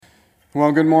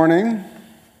Well, good morning.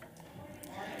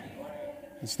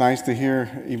 It's nice to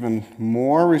hear even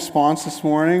more response this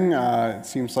morning. It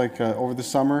seems like over the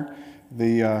summer,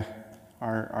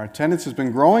 our attendance has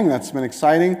been growing. That's been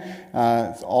exciting.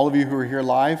 All of you who are here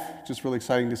live, just really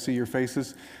exciting to see your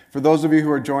faces. For those of you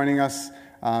who are joining us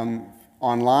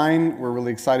online, we're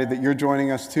really excited that you're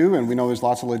joining us too, and we know there's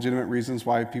lots of legitimate reasons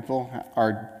why people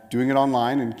are doing it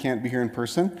online and can't be here in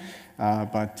person.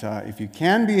 But if you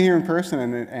can be here in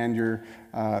person and you're,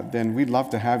 then we'd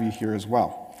love to have you here as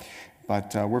well.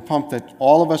 But we're pumped that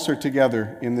all of us are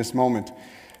together in this moment.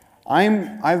 I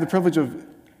have the privilege of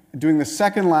doing the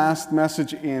second last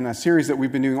message in a series that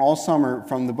we've been doing all summer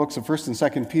from the books of 1st and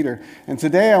 2nd Peter. And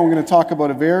today I'm going to talk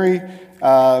about a very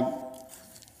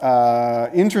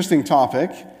interesting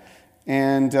topic.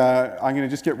 And I'm going to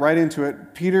just get right into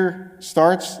it. Peter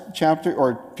starts chapter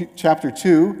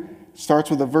 2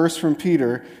 starts with a verse from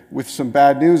Peter with some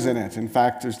bad news in it. In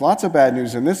fact, there's lots of bad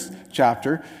news in this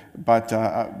chapter, but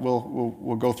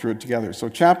we'll go through it together. So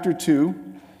chapter 2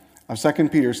 of 2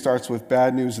 Peter starts with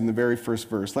bad news in the very first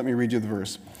verse. Let me read you the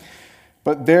verse.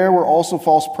 But there were also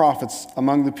false prophets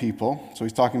among the people. So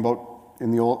he's talking about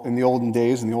in the olden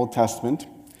days, in the Old Testament,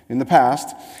 in the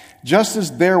past. Just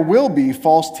as there will be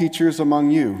false teachers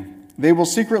among you. They will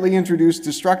secretly introduce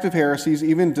destructive heresies,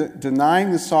 even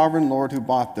denying the sovereign Lord who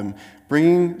bought them,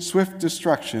 bringing swift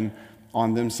destruction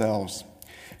on themselves.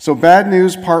 So bad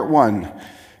news, part 1.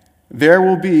 There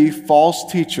will be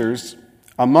false teachers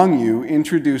among you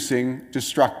introducing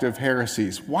destructive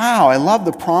heresies. Wow, I love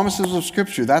the promises of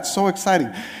Scripture. That's so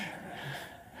exciting.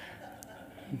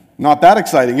 Not that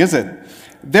exciting, is it?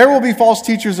 There will be false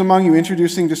teachers among you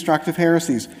introducing destructive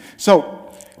heresies. So,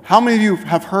 how many of you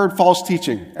have heard false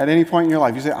teaching at any point in your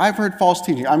life? You say, I've heard false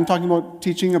teaching. I'm talking about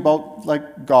teaching about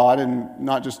like God and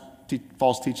not just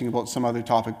false teaching about some other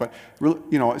topic, but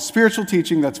spiritual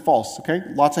teaching that's false, okay?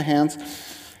 Lots of hands.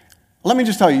 Let me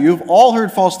just tell you, you've all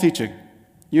heard false teaching.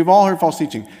 You've all heard false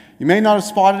teaching. You may not have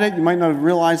spotted it, you might not have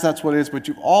realized that's what it is, but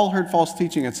you've all heard false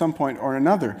teaching at some point or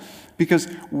another because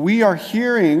we are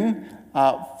hearing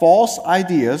false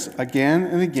ideas again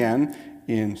and again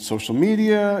in social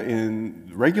media,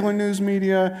 in regular news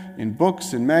media, in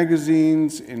books, in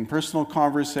magazines, in personal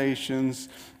conversations.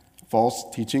 False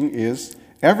teaching is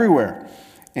everywhere.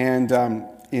 And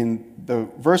in the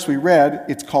verse we read,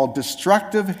 it's called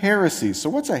destructive heresies. So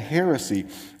what's a heresy?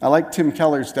 I like Tim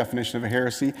Keller's definition of a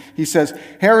heresy. He says,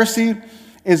 heresy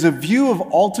is a view of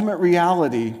ultimate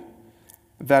reality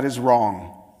that is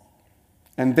wrong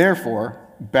and therefore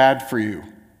bad for you.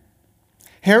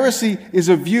 Heresy is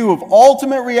a view of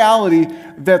ultimate reality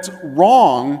that's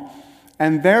wrong,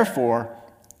 and therefore,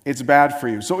 it's bad for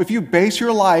you. So if you base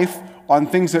your life on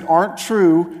things that aren't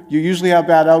true, you usually have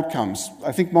bad outcomes.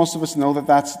 I think most of us know that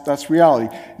that's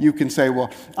reality. You can say, well,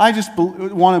 I just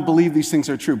want to believe these things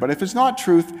are true. But if it's not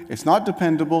truth, it's not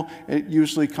dependable, it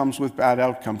usually comes with bad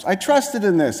outcomes. I trusted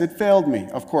in this. It failed me,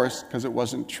 of course, because it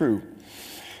wasn't true.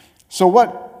 So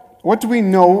what do we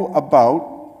know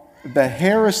about the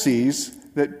heresies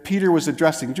that Peter was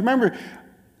addressing? Do you remember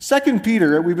 2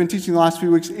 Peter, we've been teaching the last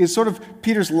few weeks, is sort of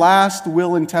Peter's last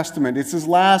will and testament. It's his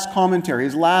last commentary,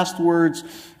 his last words,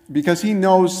 because he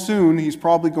knows soon he's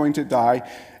probably going to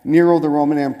die. Nero, the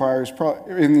Roman Emperor,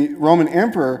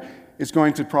 is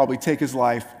going to probably take his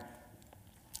life.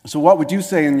 So what would you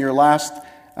say in your last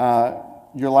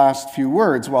few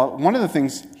words? Well, one of the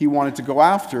things he wanted to go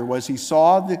after was he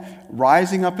saw the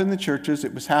rising up in the churches.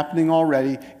 It was happening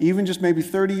already, even just maybe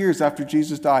 30 years after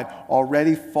Jesus died.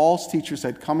 Already false teachers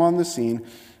had come on the scene,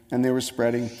 and they were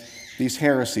spreading these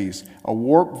heresies, a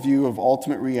warped view of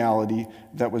ultimate reality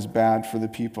that was bad for the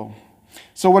people.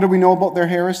 So what do we know about their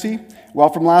heresy? Well,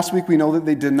 from last week, we know that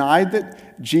they denied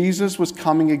that Jesus was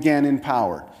coming again in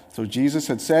power. So Jesus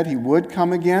had said he would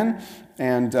come again,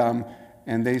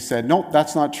 and they said, nope,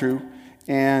 that's not true.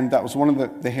 And that was one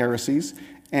of the heresies.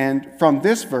 And from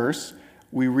this verse,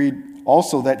 we read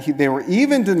also that they were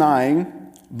even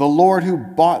denying the Lord who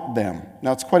bought them.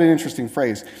 Now, it's quite an interesting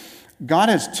phrase. God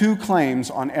has two claims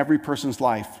on every person's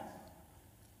life.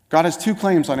 God has two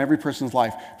claims on every person's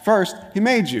life. First, he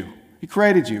made you. He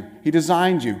created you. He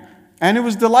designed you. And it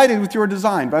was delighted with your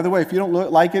design. By the way, if you don't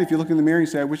like it, if you look in the mirror and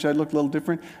you say, I wish I'd looked a little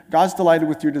different, God's delighted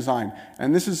with your design.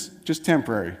 And this is just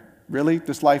temporary. Really,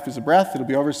 this life is a breath. It'll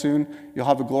be over soon. You'll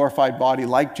have a glorified body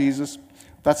like Jesus.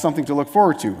 That's something to look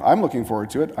forward to. I'm looking forward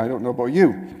to it. I don't know about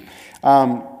you.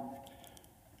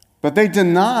 But they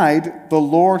denied the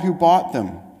Lord who bought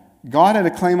them. God had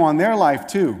a claim on their life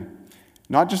too.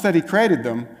 Not just that he created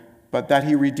them, but that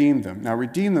he redeemed them. Now,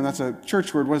 redeem them, that's a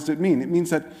church word. What does it mean? It means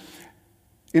that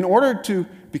in order to,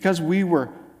 because we were,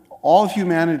 all of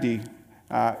humanity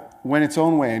went its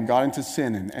own way and got into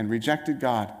sin and rejected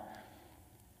God.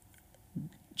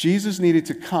 Jesus needed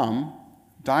to come,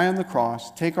 die on the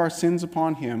cross, take our sins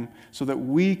upon him so that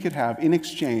we could have, in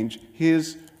exchange,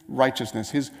 his righteousness,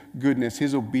 his goodness,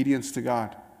 his obedience to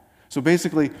God. So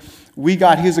basically, we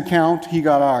got his account, he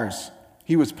got ours.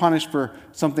 He was punished for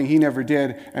something he never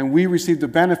did, and we received the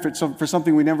benefit for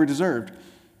something we never deserved.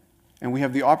 And we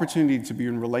have the opportunity to be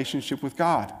in relationship with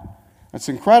God. That's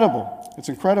incredible. It's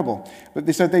incredible. But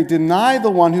they said they deny the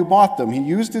one who bought them. He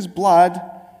used his blood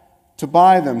to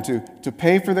buy them, to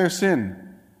pay for their sin.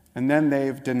 And then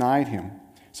they've denied him.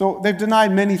 So they've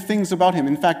denied many things about him.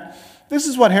 In fact, this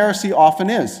is what heresy often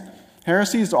is.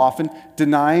 Heresy is often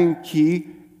denying key,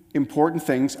 important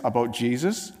things about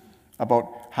Jesus,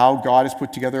 about how God has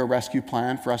put together a rescue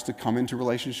plan for us to come into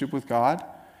relationship with God.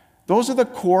 Those are the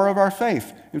core of our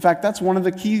faith. In fact, that's one of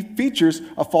the key features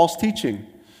of false teaching,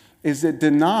 is it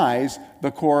denies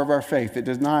the core of our faith. It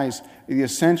denies the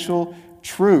essential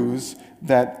truths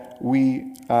that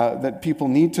that people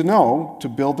need to know to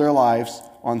build their lives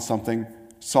on something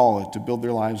solid, to build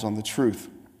their lives on the truth.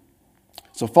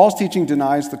 So false teaching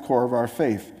denies the core of our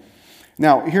faith.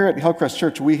 Now, here at Hillcrest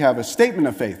Church, we have a statement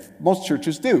of faith. Most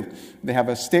churches do. They have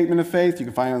a statement of faith. You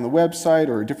can find it on the website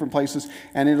or different places,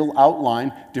 and it'll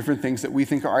outline different things that we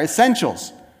think are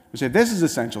essentials. We say, this is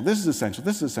essential, this is essential,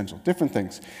 this is essential, different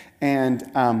things.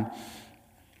 And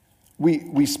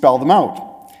we spell them out.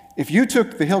 If you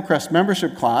took the Hillcrest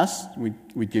membership class,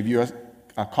 we'd give you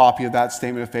a copy of that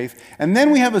statement of faith. And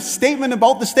then we have a statement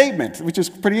about the statement, which is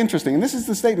pretty interesting. And this is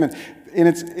the statement in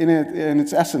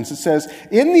its essence. It says,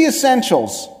 in the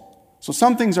essentials, so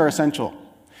some things are essential.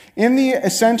 In the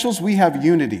essentials, we have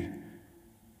unity.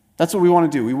 That's what we want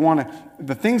to do. We want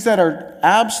the things that are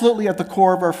absolutely at the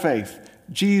core of our faith,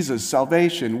 Jesus,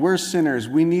 salvation, we're sinners,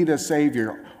 we need a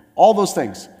Savior, all those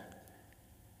things.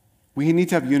 We need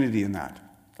to have unity in that.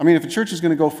 I mean, if a church is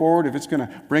going to go forward, if it's going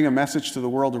to bring a message to the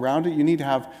world around it, you need to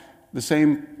have the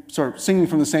same, sort of singing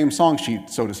from the same song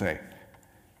sheet, so to say.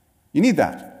 You need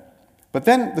that. But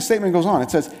then the statement goes on.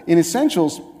 It says, in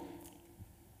essentials,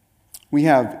 we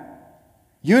have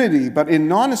unity, but in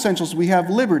non-essentials, we have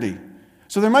liberty.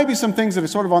 So there might be some things that are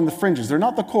sort of on the fringes. They're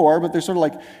not the core, but they're sort of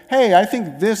like, hey, I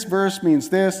think this verse means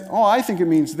this. Oh, I think it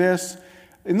means this.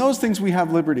 In those things, we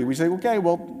have liberty. We say, okay,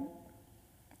 well,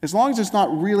 as long as it's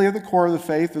not really at the core of the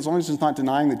faith, as long as it's not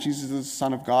denying that Jesus is the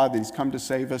Son of God, that he's come to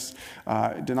save us,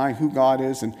 denying who God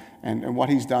is and what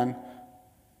he's done,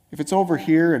 if it's over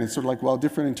here and it's sort of like, well,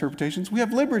 different interpretations, we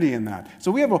have liberty in that.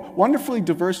 So we have a wonderfully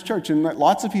diverse church, and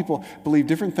lots of people believe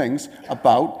different things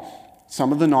about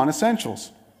some of the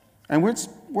non-essentials. And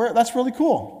that's really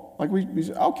cool. Like we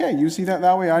say, okay, you see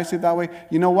that way, I see it that way.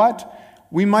 You know what?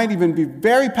 We might even be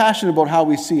very passionate about how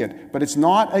we see it, but it's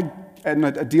not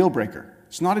a deal breaker.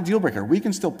 It's not a deal breaker. We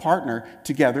can still partner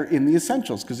together in the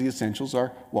essentials, because the essentials are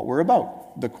what we're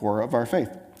about, the core of our faith.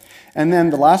 And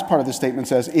then the last part of the statement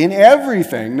says, in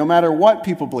everything, no matter what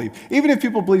people believe, even if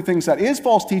people believe things that is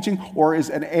false teaching or is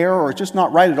an error or just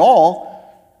not right at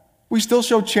all, we still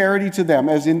show charity to them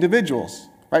as individuals.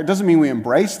 Right? It doesn't mean we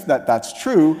embrace that that's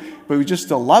true, but we just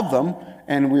still love them,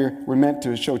 and we're meant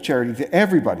to show charity to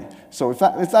everybody. So if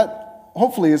that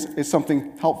hopefully is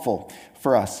something helpful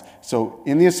for us. So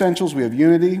in the essentials, we have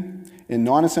unity. In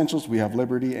non-essentials, we have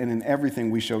liberty. And in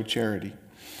everything, we show charity.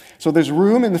 So there's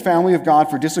room in the family of God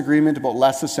for disagreement about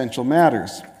less essential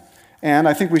matters. And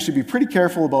I think we should be pretty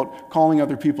careful about calling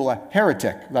other people a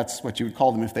heretic. That's what you would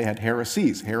call them if they had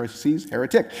heresies. Heresies,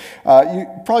 heretic. You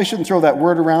probably shouldn't throw that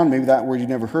word around. Maybe that word you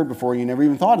never heard before. You never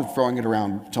even thought of throwing it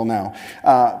around till now.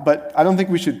 But I don't think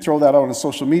we should throw that out on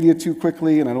social media too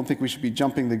quickly, and I don't think we should be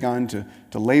jumping the gun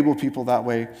to label people that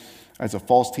way as a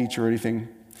false teacher or anything.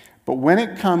 But when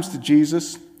it comes to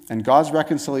Jesus and God's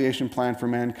reconciliation plan for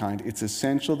mankind, it's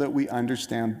essential that we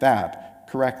understand that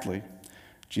correctly.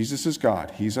 Jesus is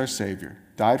God. He's our Savior,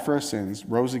 died for our sins,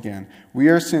 rose again. We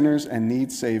are sinners and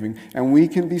need saving, and we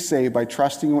can be saved by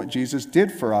trusting what Jesus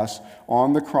did for us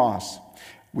on the cross.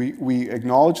 We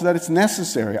acknowledge that it's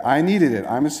necessary. I needed it.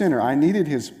 I'm a sinner. I needed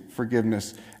his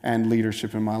forgiveness and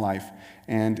leadership in my life.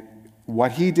 And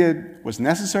what he did was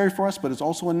necessary for us, but it's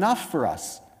also enough for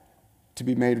us to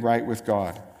be made right with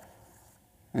God.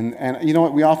 And you know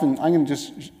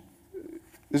what,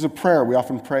 there's a prayer we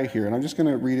often pray here, and I'm just going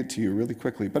to read it to you really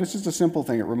quickly. But it's just a simple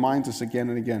thing. It reminds us again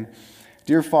and again.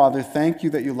 Dear Father, thank you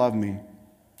that you love me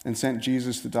and sent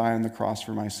Jesus to die on the cross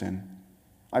for my sin.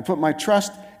 I put my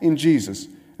trust in Jesus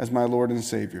as my Lord and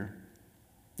Savior.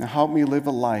 Now help me live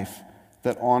a life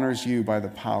that honors you by the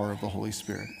power of the Holy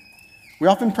Spirit. We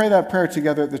often pray that prayer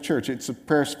together at the church. It's a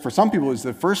prayer, for some people, it's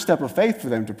the first step of faith for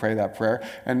them to pray that prayer.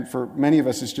 And for many of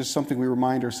us, it's just something we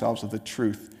remind ourselves of the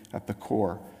truth at the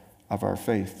core of our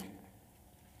faith.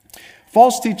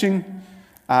 False teaching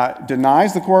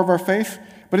denies the core of our faith,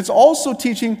 but it's also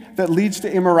teaching that leads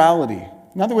to immorality.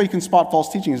 Another way you can spot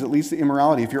false teaching is it leads to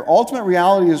immorality. If your ultimate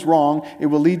reality is wrong, it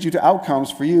will lead you to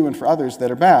outcomes for you and for others that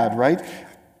are bad, right?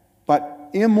 But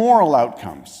immoral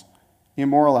outcomes.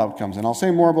 Immoral outcomes. And I'll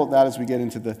say more about that as we get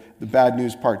into the bad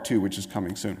news part 2, which is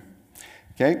coming soon.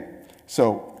 Okay?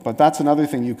 But that's another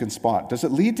thing you can spot. Does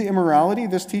it lead to immorality,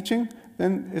 this teaching?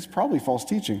 Then it's probably false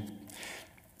teaching.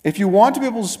 If you want to be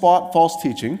able to spot false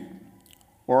teaching,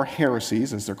 or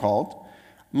heresies as they're called,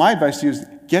 my advice to you is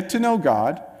get to know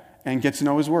God and get to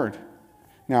know His Word.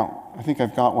 Now, I think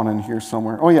I've got one in here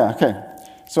somewhere. Oh yeah, okay.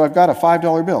 So I've got a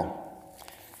 $5 bill.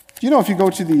 Do you know if you go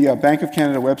to the Bank of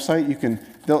Canada website,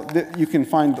 you can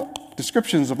find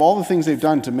descriptions of all the things they've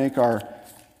done to make our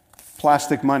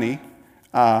plastic money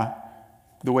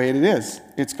the way it is.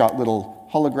 It's got little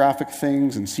holographic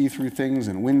things and see-through things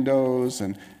and windows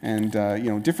and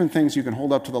different things you can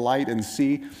hold up to the light and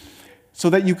see, so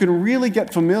that you can really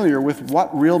get familiar with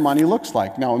what real money looks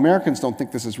like. Now, Americans don't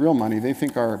think this is real money. They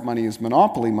think our money is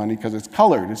monopoly money because it's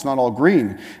colored. It's not all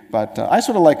green. But I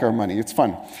sort of like our money. It's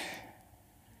fun.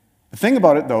 The thing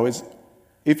about it, though, is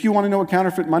if you want to know what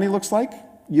counterfeit money looks like,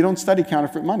 you don't study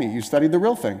counterfeit money. You study the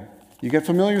real thing. You get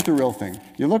familiar with the real thing.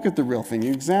 You look at the real thing.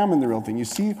 You examine the real thing. You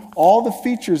see all the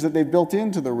features that they've built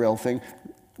into the real thing,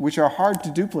 which are hard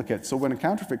to duplicate. So when a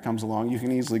counterfeit comes along, you can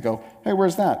easily go, hey,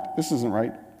 where's that? This isn't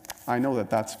right. I know that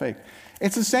that's fake.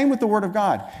 It's the same with the Word of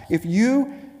God. If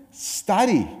you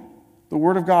study the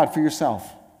Word of God for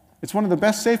yourself, it's one of the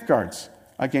best safeguards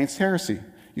against heresy.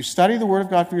 You study the Word of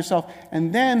God for yourself,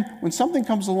 and then when something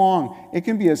comes along, it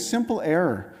can be a simple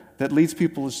error that leads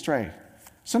people astray.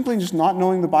 Simply just not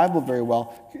knowing the Bible very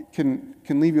well can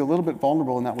leave you a little bit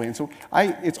vulnerable in that way. And so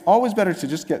it's always better to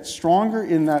just get stronger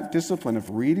in that discipline of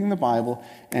reading the Bible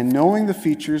and knowing the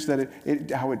features, that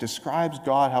how it describes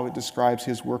God, how it describes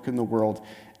His work in the world,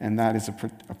 and that is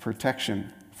a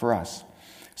protection for us.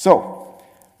 So,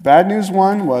 bad news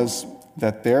 1 was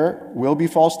that there will be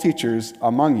false teachers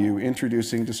among you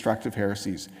introducing destructive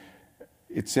heresies.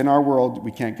 It's in our world.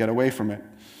 We can't get away from it.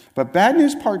 But bad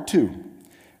news part 2,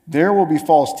 there will be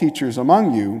false teachers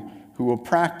among you who will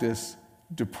practice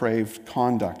depraved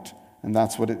conduct. And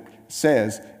that's what it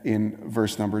says in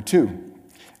verse number 2.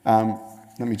 Let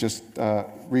me just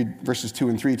read verses 2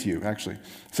 and 3 to you, actually.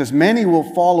 It says, many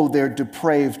will follow their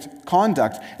depraved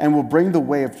conduct and will bring the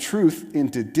way of truth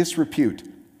into disrepute.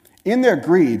 In their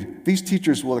greed, these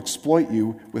teachers will exploit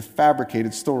you with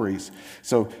fabricated stories.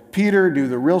 So Peter knew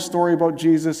the real story about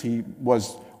Jesus. He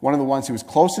was one of the ones who was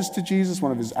closest to Jesus,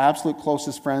 one of his absolute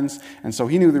closest friends. And so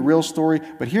he knew the real story.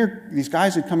 But here, these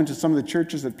guys had come into some of the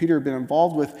churches that Peter had been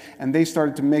involved with, and they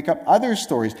started to make up other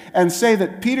stories and say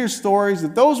that Peter's stories,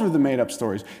 that those were the made-up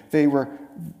stories. They were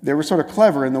sort of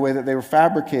clever in the way that they were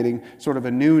fabricating sort of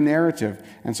a new narrative.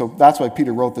 And so that's why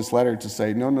Peter wrote this letter to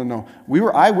say, no. We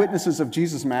were eyewitnesses of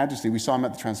Jesus' majesty. We saw him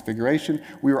at the Transfiguration.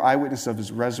 We were eyewitnesses of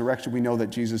his resurrection. We know that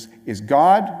Jesus is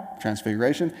God,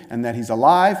 Transfiguration, and that he's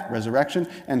alive, resurrection.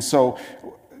 And so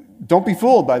don't be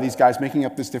fooled by these guys making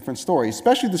up this different story,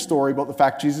 especially the story about the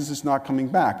fact Jesus is not coming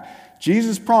back.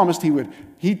 Jesus promised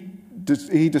he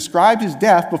described his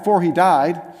death before he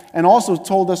died, and also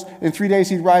told us in 3 days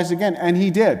he'd rise again, and he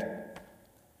did.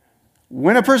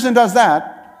 When a person does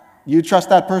that, you trust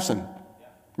that person,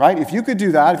 right? If you could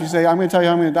do that, if you say, I'm going to tell you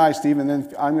how I'm going to die, Steve, and then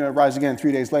I'm going to rise again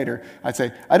 3 days later, I'd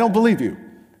say, I don't believe you.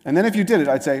 And then if you did it,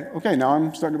 I'd say, okay, now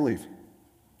I'm starting to believe,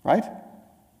 right?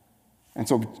 And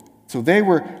so they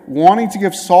were wanting to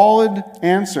give solid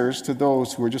answers to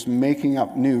those who were just making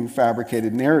up new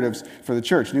fabricated narratives for the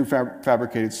church, new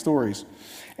fabricated stories.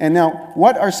 And now,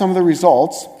 what are some of the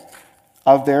results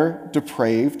of their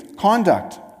depraved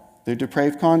conduct? Their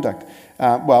depraved conduct.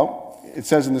 It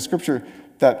says in the scripture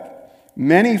that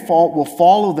many will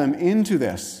follow them into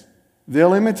this.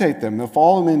 They'll imitate them. They'll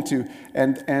follow them into,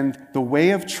 and the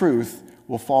way of truth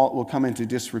will come into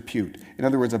disrepute. In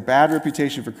other words, a bad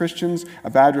reputation for Christians, a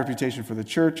bad reputation for the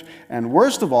church, and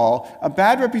worst of all, a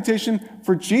bad reputation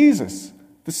for Jesus,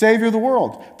 the Savior of the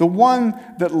world, the one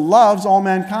that loves all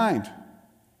mankind,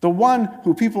 the one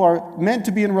who people are meant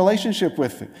to be in relationship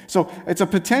with. So it's a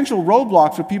potential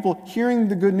roadblock for people hearing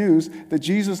the good news that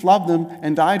Jesus loved them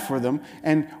and died for them,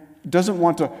 and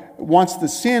wants the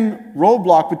sin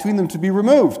roadblock between them to be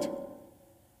removed.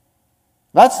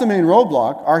 That's the main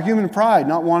roadblock, our human pride,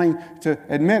 not wanting to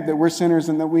admit that we're sinners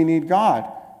and that we need God.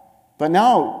 But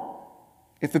now,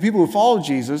 if the people who follow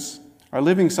Jesus are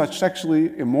living such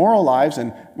sexually immoral lives,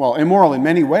 and, well, immoral in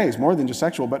many ways, more than just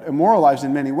sexual, but immoral lives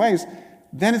in many ways,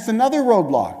 then it's another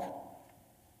roadblock.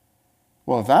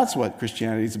 Well, if that's what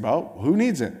Christianity is about, who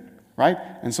needs it, right?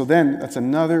 And so then that's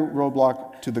another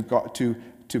roadblock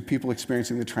to people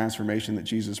experiencing the transformation that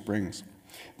Jesus brings.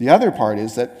 The other part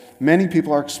is that many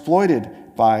people are exploited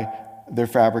by their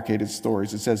fabricated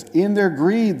stories. It says, in their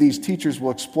greed, these teachers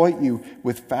will exploit you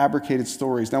with fabricated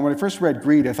stories. Now, when I first read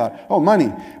greed, I thought, oh,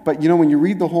 money. But, when you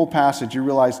read the whole passage, you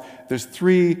realize there's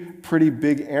three pretty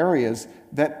big areas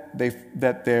that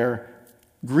they're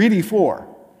greedy for.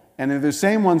 And they're the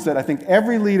same ones that I think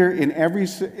every leader in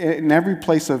every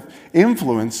place of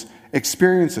influence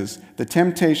experiences: the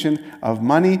temptation of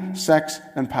money, sex,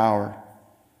 and power.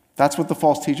 That's what the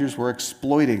false teachers were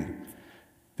exploiting.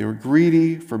 They were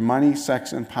greedy for money,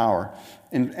 sex, and power.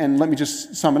 And let me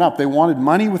just sum it up. They wanted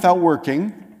money without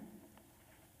working.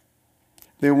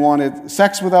 They wanted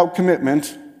sex without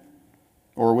commitment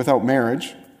or without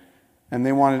marriage. And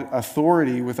they wanted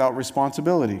authority without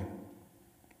responsibility.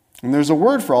 And there's a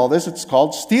word for all this. It's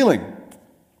called stealing.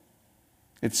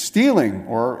 It's stealing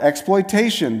or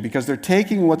exploitation because they're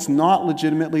taking what's not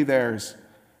legitimately theirs.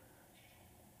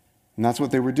 And that's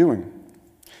what they were doing.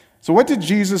 So what did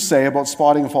Jesus say about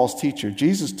spotting a false teacher?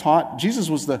 Jesus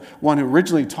was the one who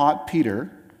originally taught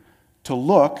Peter to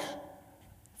look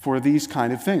for these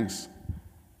kind of things.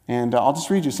 And I'll just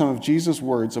read you some of Jesus'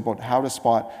 words about how to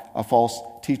spot a false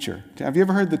teacher. Have you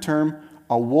ever heard the term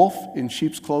a wolf in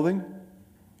sheep's clothing?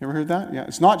 You ever heard that? Yeah,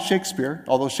 it's not Shakespeare,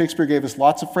 although Shakespeare gave us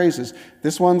lots of phrases.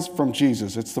 This one's from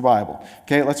Jesus. It's the Bible.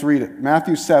 Okay, let's read it.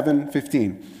 Matthew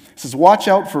 7:15. It says, "Watch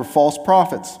out for false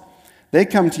prophets. They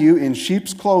come to you in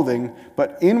sheep's clothing,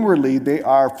 but inwardly they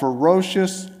are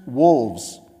ferocious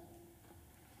wolves.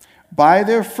 By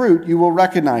their fruit you will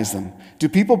recognize them. Do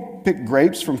people pick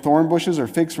grapes from thorn bushes or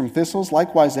figs from thistles?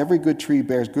 Likewise, every good tree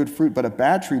bears good fruit, but a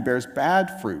bad tree bears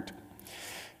bad fruit.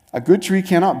 A good tree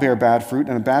cannot bear bad fruit,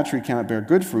 and a bad tree cannot bear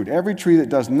good fruit. Every tree that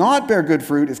does not bear good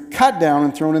fruit is cut down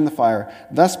and thrown in the fire.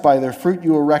 Thus, by their fruit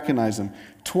you will recognize them."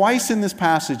 Twice in this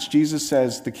passage, Jesus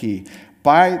says the key.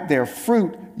 By their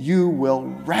fruit you will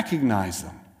recognize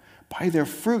them. By their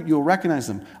fruit you'll recognize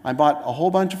them. I bought a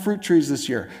whole bunch of fruit trees this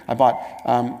year. I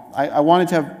wanted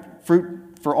to have fruit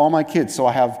for all my kids. So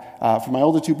I have, for my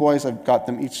older two boys, I've got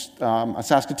them each a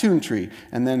Saskatoon tree.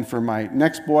 And then for my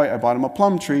next boy, I bought him a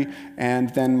plum tree. And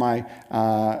then my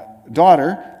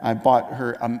daughter, I bought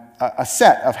her a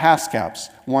set of Haskaps.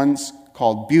 One's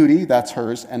called Beauty, that's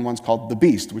hers, and one's called The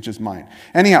Beast, which is mine.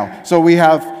 Anyhow, so we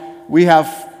have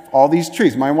all these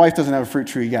trees. My wife doesn't have a fruit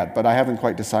tree yet, but I haven't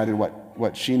quite decided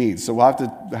what she needs. So we'll have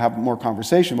to have more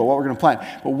conversation about what we're going to plant.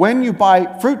 But when you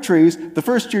buy fruit trees, the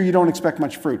first year you don't expect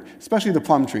much fruit, especially the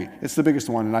plum tree. It's the biggest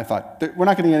one, and I thought, we're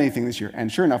not going to get anything this year.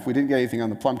 And sure enough, we didn't get anything on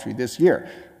the plum tree this year.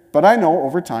 But I know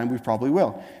over time we probably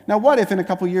will. Now what if in a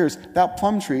couple years that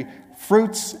plum tree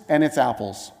fruits and it's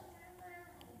apples?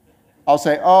 I'll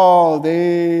say, oh,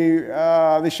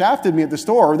 they shafted me at the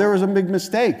store, or there was a big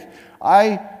mistake.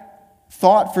 I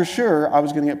thought for sure I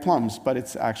was going to get plums, but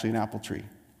it's actually an apple tree,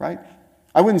 right?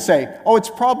 I wouldn't say, oh, it's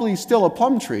probably still a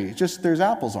plum tree, just there's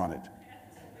apples on it.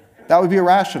 That would be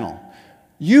irrational.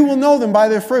 You will know them by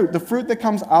their fruit, the fruit that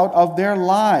comes out of their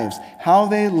lives, how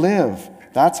they live.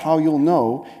 That's how you'll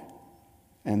know,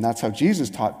 and that's how Jesus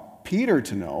taught Peter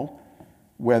to know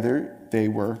whether they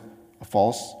were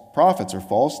false prophets or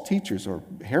false teachers or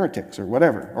heretics or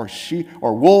whatever,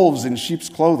 or wolves in sheep's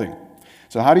clothing.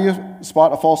 So how do you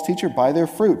spot a false teacher? By their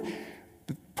fruit.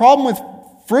 The problem with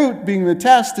fruit being the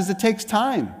test is it takes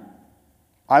time.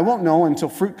 I won't know until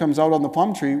fruit comes out on the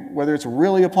plum tree whether it's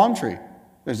really a plum tree.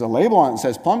 There's a label on it that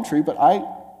says plum tree, but I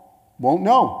won't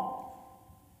know.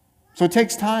 So it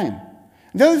takes time.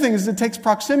 The other thing is it takes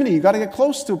proximity. You've got to get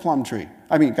close to a plum tree.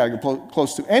 You've got to get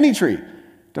close to any tree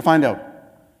to find out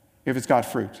if it's got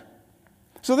fruit.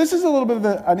 So this is a little bit of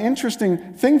an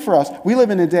interesting thing for us. We live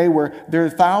in a day where there are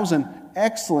 1,000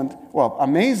 excellent,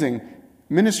 amazing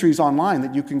ministries online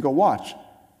that you can go watch.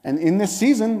 And in this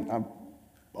season,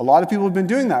 a lot of people have been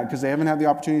doing that because they haven't had the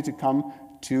opportunity to come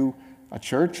to a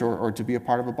church or to be a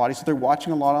part of a body, so they're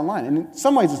watching a lot online. And in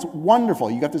some ways, it's wonderful.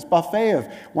 You got this buffet of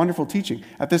wonderful teaching.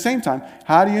 At the same time,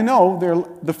 how do you know they're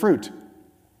the fruit?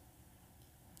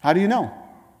 How do you know?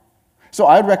 So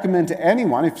I'd recommend to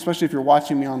anyone, especially if you're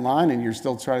watching me online and you're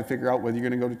still trying to figure out whether you're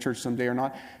going to go to church someday or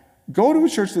not, go to a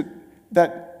church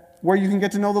that where you can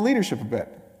get to know the leadership a bit.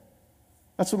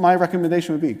 That's what my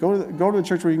recommendation would be. Go to a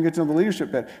church where you can get to know the leadership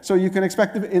a bit, so you can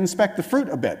inspect the fruit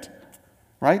a bit,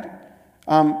 right?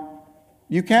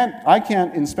 I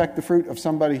can't inspect the fruit of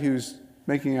somebody who's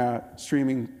making a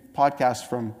streaming podcast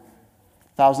from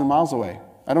 1,000 miles away.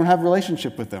 I don't have a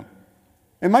relationship with them.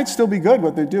 It might still be good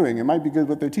what they're doing. It might be good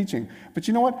what they're teaching. But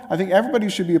you know what? I think everybody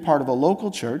should be a part of a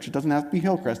local church. It doesn't have to be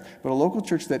Hillcrest, but a local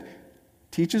church that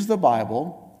teaches the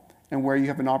Bible and where you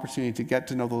have an opportunity to get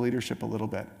to know the leadership a little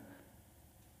bit.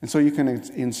 And so you can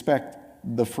inspect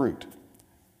the fruit.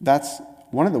 That's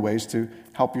one of the ways to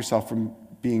help yourself from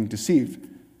being deceived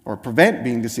or prevent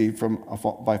being deceived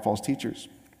by false teachers.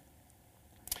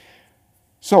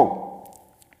 So,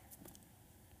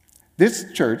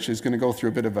 this church is going to go through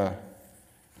a bit of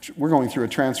we're going through a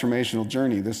transformational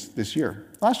journey this year.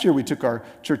 Last year we took our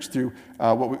church through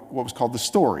what was called the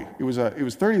story. It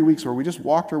was 30 weeks where we just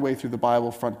walked our way through the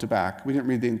Bible front to back. We didn't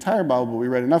read the entire Bible, but we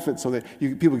read enough of it so that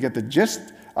people get the gist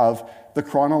of the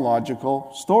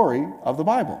chronological story of the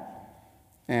Bible.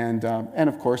 And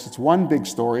of course, it's one big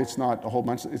story. It's not a whole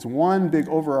bunch. It's one big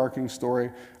overarching story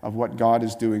of what God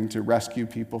is doing to rescue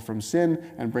people from sin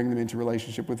and bring them into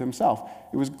relationship with himself.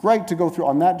 It was great to go through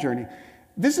on that journey.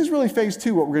 This is really phase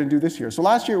 2, what we're going to do this year. So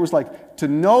last year it was like, to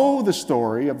know the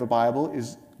story of the Bible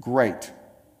is great.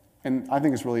 And I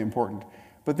think it's really important.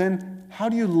 But then, how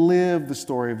do you live the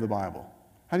story of the Bible?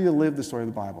 How do you live the story of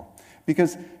the Bible?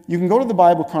 Because you can go to the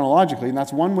Bible chronologically, and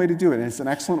that's one way to do it, and it's an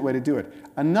excellent way to do it.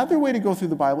 Another way to go through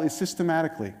the Bible is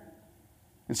systematically.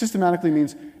 And systematically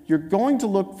means you're going to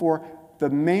look for the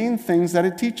main things that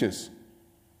it teaches.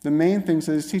 The main things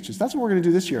that it teaches. That's what we're going to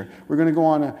do this year. We're going to go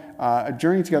on a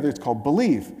journey together. It's called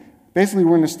Believe. Basically,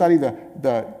 we're going to study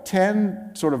the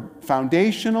 10 sort of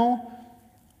foundational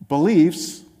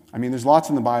beliefs. I mean, there's lots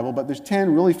in the Bible, but there's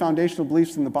 10 really foundational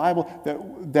beliefs in the Bible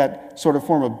that sort of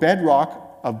form a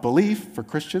bedrock of belief for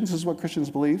Christians. This is what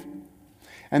Christians believe.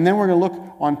 And then we're going to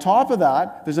look on top of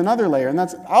that. There's another layer, and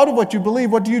that's out of what you believe,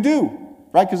 what do you do?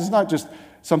 Right? Because it's not just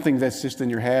something that's just in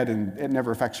your head and it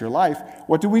never affects your life.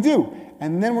 What do we do?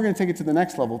 And then we're going to take it to the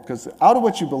next level, because out of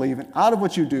what you believe and out of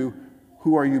what you do,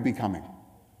 who are you becoming?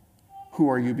 Who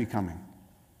are you becoming?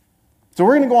 So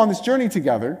we're going to go on this journey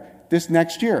together this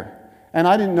next year. And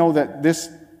I didn't know that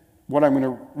what I'm going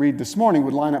to read this morning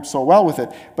would line up so well with it.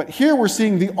 But here we're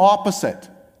seeing the opposite.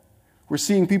 We're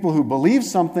seeing people who believe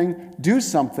something, do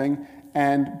something,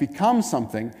 and become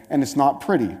something, and it's not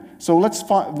pretty. So let's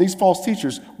find these false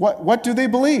teachers. What do they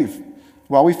believe?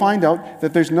 Well, we find out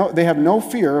that they have no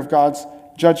fear of God's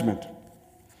judgment,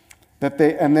 that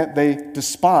they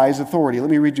despise authority. Let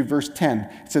me read you verse 10.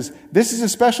 It says, "This is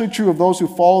especially true of those who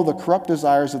follow the corrupt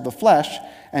desires of the flesh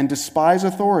and despise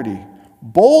authority.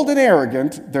 Bold and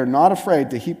arrogant, they're not afraid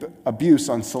to heap abuse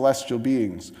on celestial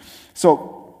beings."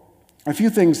 So, a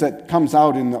few things that comes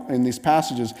out in these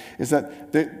passages is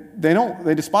that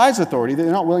they despise authority.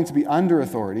 They're not willing to be under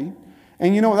authority.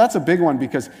 And you know, that's a big one,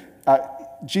 because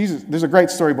Jesus, there's a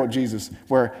great story about Jesus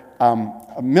where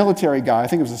a military guy, I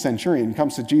think it was a centurion,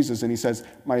 comes to Jesus and he says,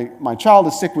 my child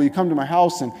is sick, will you come to my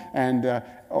house? Wait,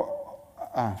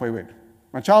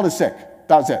 my child is sick,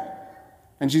 that's it.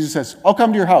 And Jesus says, I'll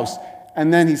come to your house.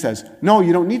 And then he says, no,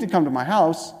 you don't need to come to my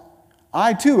house.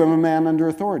 I too am a man under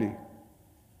authority.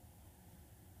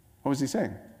 What was he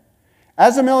saying?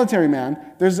 As a military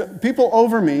man, there's people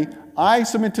over me, I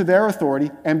submit to their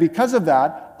authority, and because of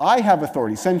that, I have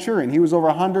authority. Centurion, he was over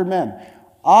 100 men.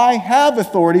 I have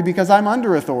authority because I'm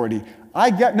under authority.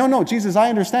 No, Jesus, I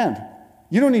understand.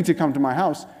 You don't need to come to my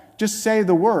house. Just say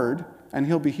the word, and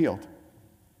he'll be healed.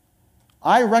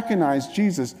 I recognize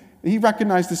Jesus. He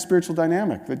recognized the spiritual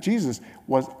dynamic, that Jesus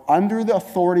was under the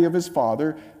authority of his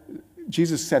Father.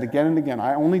 Jesus said again and again,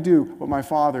 I only do what my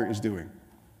Father is doing.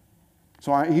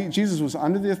 So Jesus was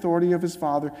under the authority of his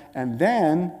Father, and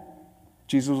then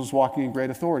Jesus was walking in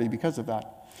great authority because of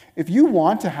that. If you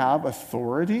want to have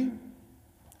authority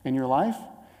in your life,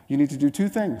 you need to do two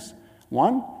things.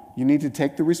 One, you need to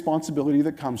take the responsibility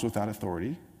that comes with that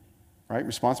authority, right?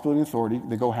 Responsibility and authority,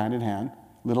 they go hand in hand.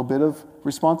 Little bit of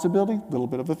responsibility, little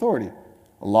bit of authority.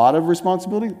 A lot of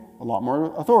responsibility, a lot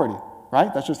more authority,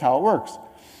 right? That's just how it works.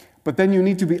 But then you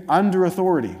need to be under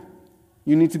authority.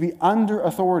 You need to be under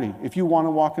authority if you want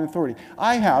to walk in authority.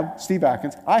 Steve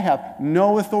Atkins, I have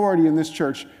no authority in this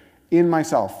church in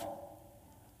myself.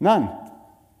 None.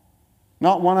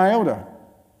 Not one iota.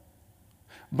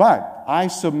 But I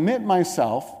submit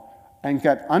myself and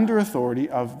get under authority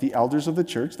of the elders of the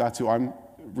church. That's who I'm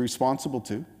responsible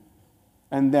to.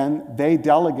 And then they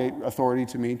delegate authority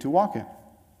to me to walk in.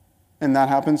 And that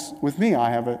happens with me. I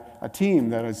have a team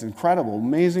that is incredible,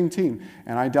 amazing team,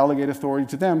 and I delegate authority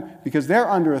to them because they're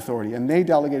under authority, and they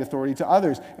delegate authority to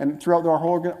others. And throughout our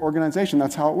whole organization,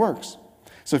 that's how it works.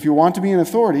 So if you want to be in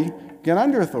authority, get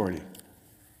under authority.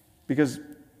 Because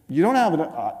you don't have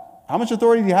how much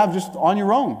authority do you have just on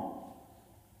your own?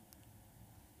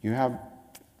 You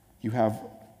have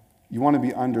You want to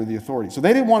be under the authority. So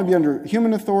they didn't want to be under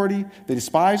human authority. They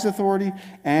despised authority.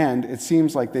 And it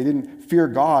seems like they didn't fear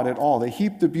God at all. They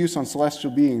heaped abuse on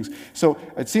celestial beings. So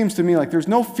it seems to me like there's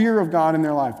no fear of God in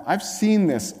their life. I've seen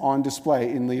this on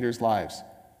display in leaders' lives.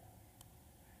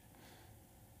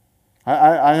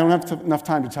 I don't have enough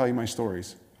time to tell you my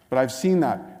stories. But I've seen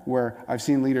that where I've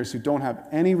seen leaders who don't have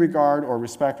any regard or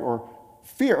respect or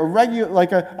fear,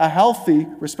 a healthy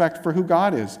respect for who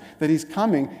God is, that He's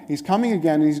coming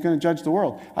again, and He's going to judge the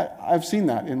world. I've seen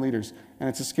that in leaders, and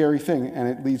it's a scary thing, and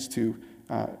it leads to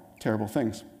terrible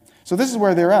things. So this is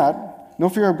where they're at. No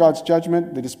fear of God's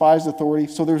judgment. They despise authority.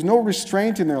 So there's no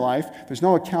restraint in their life. There's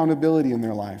no accountability in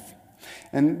their life.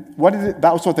 And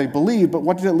that was what they believed, but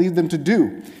what did it lead them to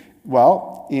do?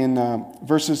 Well, in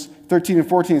verses 13 and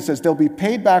 14, it says, they'll be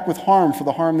paid back with harm for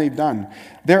the harm they've done.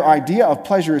 Their idea of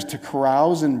pleasure is to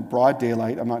carouse in broad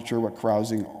daylight. I'm not sure what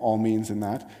carousing all means in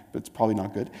that, but it's probably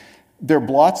not good. They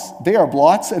are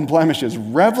blots and blemishes,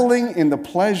 reveling in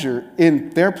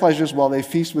their pleasures while they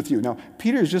feast with you. Now,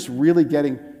 Peter is just really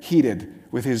getting heated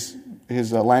with his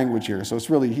language here. So it's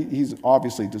really, he's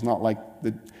obviously does not like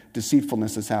the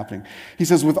deceitfulness that's happening. He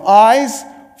says, with eyes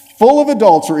full of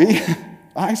adultery...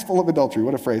 Eyes full of adultery,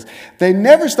 what a phrase. They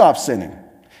never stop sinning.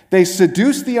 They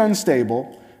seduce the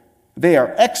unstable. They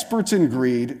are experts in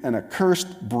greed and a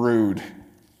cursed brood.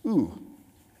 Ooh.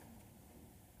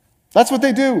 That's what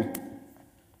they do.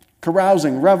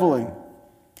 Carousing, reveling,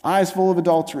 eyes full of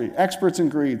adultery, experts in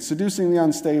greed, seducing the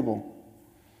unstable.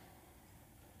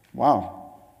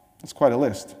 Wow, that's quite a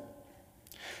list.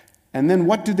 And then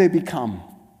what do they become?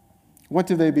 What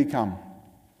do they become?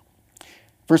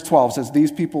 Verse 12 says,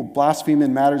 these people blaspheme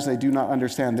in matters they do not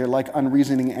understand. They're like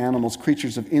unreasoning animals,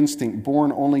 creatures of instinct,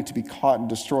 born only to be caught and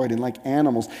destroyed. And like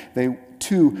animals, they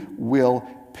too will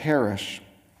perish.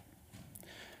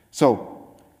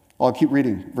 So, I'll keep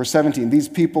reading. Verse 17, these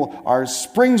people are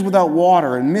springs without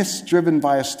water and mists driven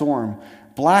by a storm.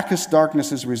 Blackest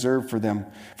darkness is reserved for them.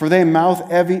 For they mouth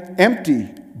empty,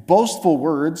 boastful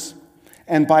words,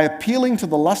 and by appealing to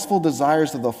the lustful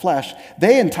desires of the flesh,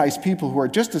 they entice people who are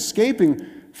just escaping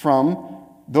from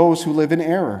those who live in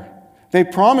error. They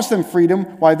promise them freedom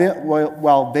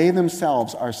while they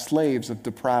themselves are slaves of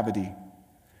depravity.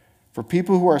 For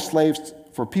people are slaves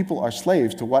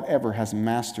to whatever has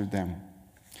mastered them.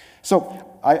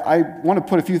 So I want to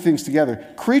put a few things together.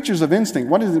 Creatures of instinct.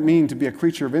 What does it mean to be a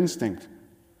creature of instinct?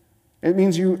 It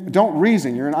means you don't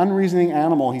reason. You're an unreasoning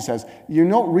animal, he says. You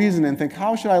don't reason and think,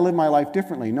 how should I live my life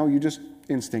differently? No, you just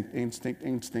instinct.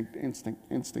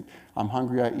 I'm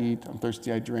hungry, I eat. I'm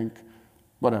thirsty, I drink.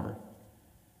 Whatever.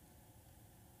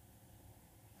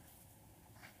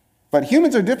 But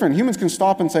humans are different. Humans can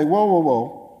stop and say,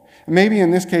 whoa. And maybe in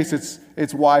this case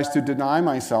it's wise to deny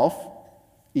myself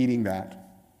eating that.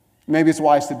 Maybe it's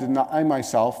wise to deny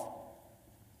myself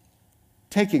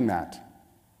taking that.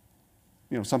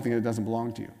 Something that doesn't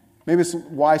belong to you. Maybe it's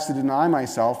wise to deny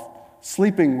myself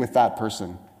sleeping with that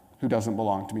person who doesn't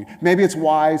belong to me. Maybe it's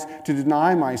wise to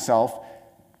deny myself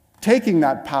taking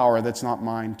that power that's not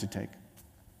mine to take.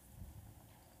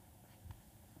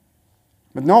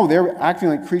 But no, they're acting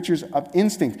like creatures of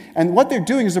instinct. And what they're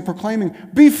doing is they're proclaiming,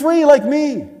 be free like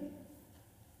me.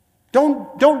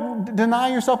 Don't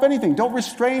deny yourself anything. Don't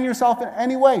restrain yourself in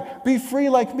any way. Be free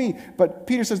like me. But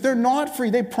Peter says they're not free.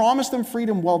 They promise them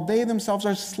freedom while they themselves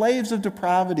are slaves of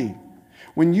depravity.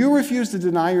 When you refuse to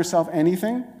deny yourself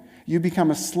anything, you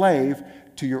become a slave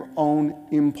to your own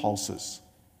impulses.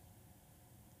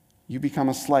 You become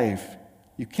a slave.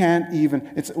 You can't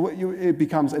even, it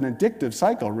becomes an addictive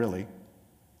cycle, really.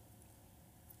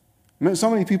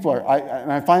 So many people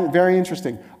and I find it very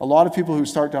interesting, a lot of people who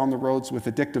start down the roads with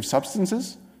addictive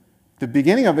substances, the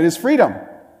beginning of it is freedom.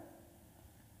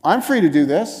 I'm free to do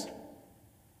this.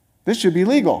 This should be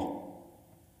legal.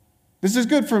 This is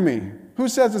good for me. Who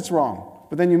says it's wrong?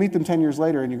 But then you meet them 10 years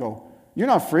later and you go, you're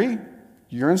not free.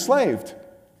 You're enslaved.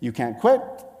 You can't quit.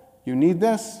 You need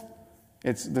this.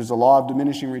 There's a law of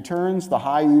diminishing returns. The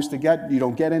high you used to get, you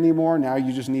don't get anymore. Now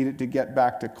you just need it to get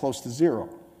back to close to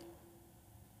zero.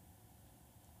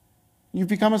 You've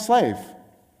become a slave.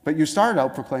 But you started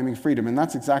out proclaiming freedom, and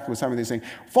that's exactly what's happening. They're saying,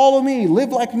 follow me, live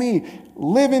like me,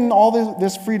 live in all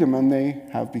this freedom, and they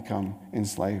have become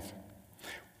enslaved.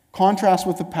 Contrast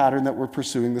with the pattern that we're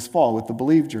pursuing this fall, with the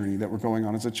Believe journey that we're going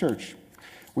on as a church.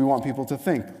 We want people to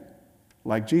think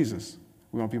like Jesus.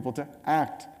 We want people to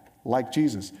act like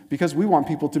Jesus, because we want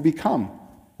people to become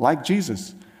like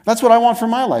Jesus. That's what I want for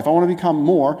my life. I want to become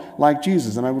more like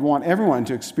Jesus, and I would want everyone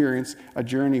to experience a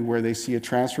journey where they see a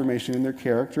transformation in their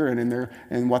character and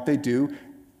in what they do,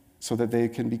 so that they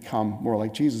can become more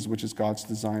like Jesus, which is God's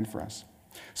design for us.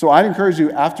 So I'd encourage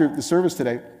you after the service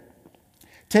today,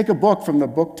 Take a book from the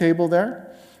book table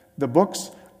there. The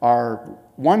books are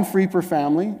one free per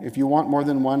family. If you want more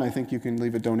than one, I think you can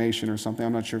leave a donation or something.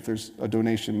 I'm not sure if there's a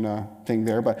donation thing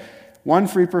there, but one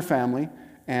free per family.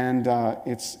 And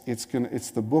it's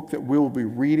the book that we'll be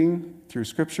reading through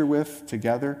Scripture with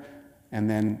together, and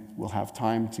then we'll have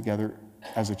time together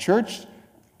as a church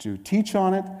to teach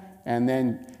on it. And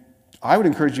then I would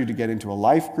encourage you to get into a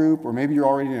life group, or maybe you're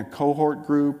already in a cohort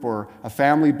group, or a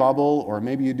family bubble, or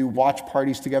maybe you do watch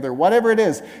parties together, whatever it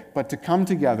is, but to come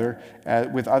together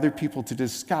with other people to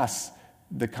discuss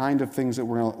the kind of things that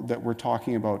we're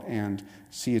talking about and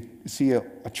see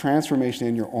a transformation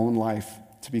in your own life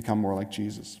to become more like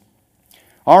Jesus.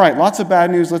 All right, lots of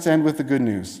bad news. Let's end with the good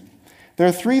news. There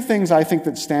are three things I think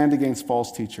that stand against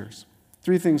false teachers.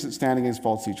 Three things that stand against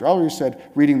false teachers. I already said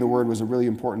reading the Word was a really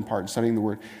important part, studying the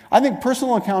Word. I think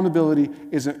personal accountability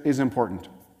is important.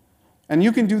 And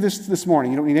you can do this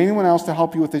morning. You don't need anyone else to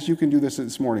help you with this. You can do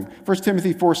this morning. 1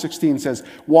 Timothy 4:16 says,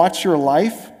 "Watch your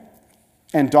life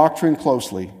and doctrine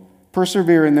closely.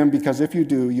 Persevere in them, because if you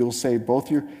do, you'll save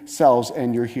both yourselves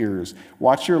and your hearers."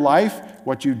 Watch your life,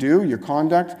 what you do, your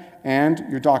conduct, and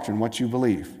your doctrine, what you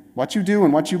believe. What you do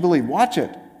and what you believe. Watch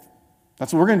it.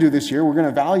 That's what we're going to do this year. We're going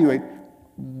to evaluate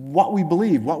what we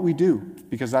believe, what we do,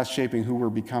 because that's shaping who we're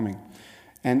becoming.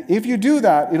 And if you do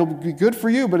that, it'll be good for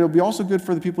you, but it'll be also good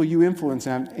for the people you influence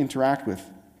and interact with.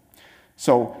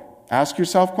 So ask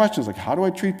yourself questions like, how do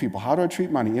I treat people? How do I treat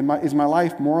money? Is my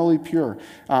life morally pure?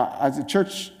 As a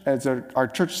church, our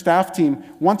church staff team,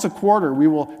 once a quarter, we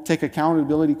will take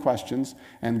accountability questions,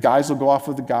 and guys will go off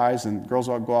with the guys, and girls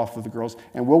will go off with the girls,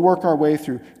 and we'll work our way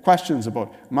through questions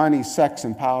about money, sex,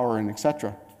 and power, and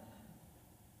etc.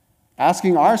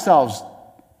 Asking ourselves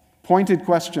pointed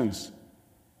questions,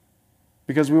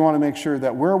 because we want to make sure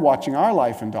that we're watching our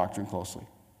life and doctrine closely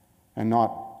and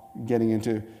not getting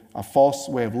into a false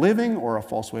way of living or a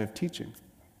false way of teaching.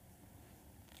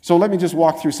 So let me just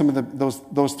walk through some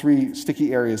of those three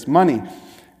sticky areas. Money,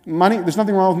 there's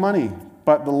nothing wrong with money,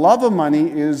 but the love of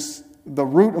money is the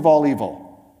root of all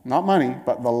evil. Not money,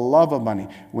 but the love of money,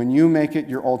 when you make it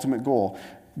your ultimate goal.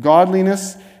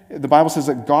 Godliness, the Bible says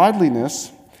that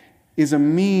godliness is a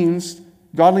means,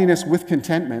 godliness with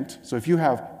contentment. So if you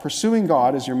have pursuing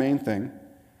God as your main thing,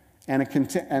 and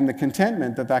the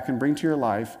contentment that can bring to your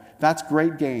life, that's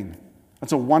great gain.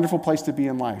 That's a wonderful place to be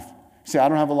in life. You say, I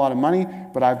don't have a lot of money,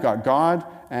 but I've got God,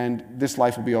 and this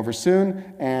life will be over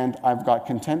soon, and I've got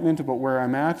contentment about where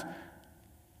I'm at.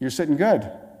 You're sitting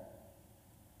good.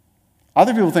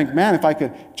 Other people think, man, if I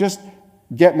could just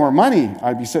get more money,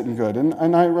 I'd be sitting good.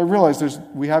 And I realize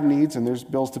we have needs and there's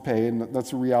bills to pay, and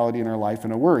that's a reality in our life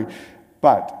and a worry.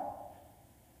 But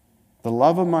the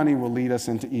love of money will lead us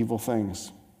into evil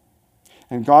things.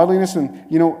 And godliness, and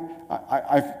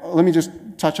let me just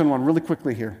touch on one really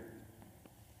quickly here.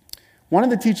 One of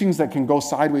the teachings that can go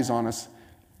sideways on us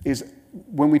is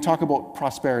when we talk about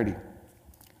prosperity.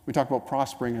 We talk about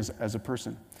prospering as a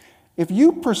person. If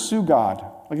you pursue God,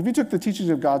 like if you took the teachings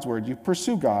of God's Word, you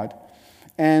pursue God,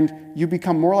 and you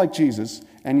become more like Jesus,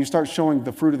 and you start showing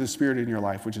the fruit of the Spirit in your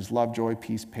life, which is love, joy,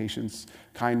 peace, patience,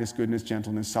 kindness, goodness,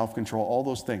 gentleness, self-control, all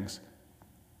those things.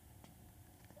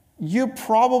 You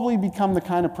probably become the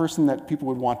kind of person that people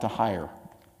would want to hire.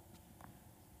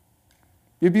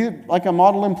 You'd be like a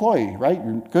model employee, right?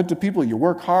 You're good to people, you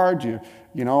work hard,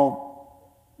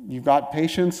 you've got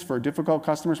patience for difficult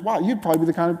customers. Wow, you'd probably be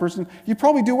the kind of person, you'd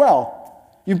probably do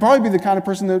well. You'd probably be the kind of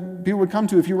person that people would come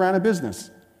to if you ran a business.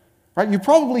 Right?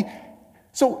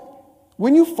 So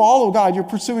when you follow God, you're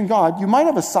pursuing God, you might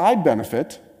have a side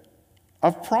benefit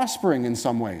of prospering in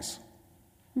some ways.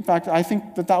 In fact, I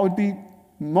think that would be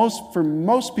for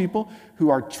most people who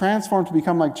are transformed to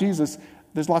become like Jesus,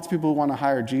 there's lots of people who want to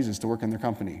hire Jesus to work in their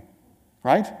company.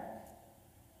 Right?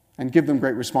 And give them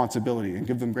great responsibility and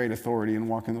give them great authority and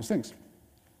walk in those things.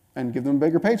 And give them a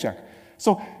bigger paycheck.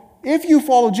 So if you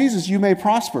follow Jesus, you may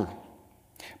prosper.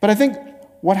 But I think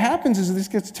what happens is this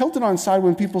gets tilted on its side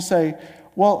when people say,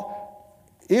 well,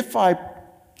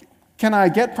 can I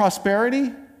get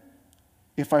prosperity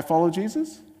if I follow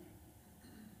Jesus?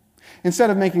 Instead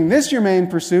of making this your main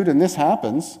pursuit and this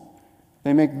happens,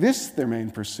 they make this their main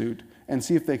pursuit and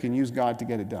see if they can use God to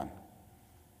get it done.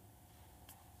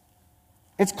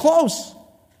 It's close,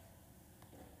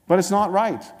 but it's not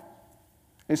right.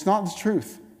 It's not the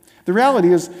truth. The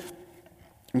reality is,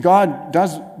 God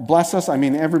does bless us. I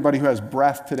mean, everybody who has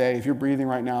breath today, if you're breathing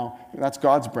right now, that's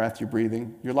God's breath you're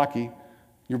breathing. You're lucky.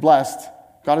 You're blessed.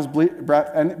 God has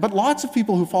breath. But lots of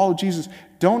people who follow Jesus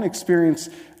don't experience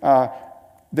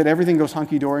that everything goes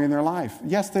hunky-dory in their life.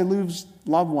 Yes, they lose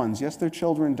loved ones. Yes, their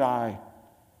children die.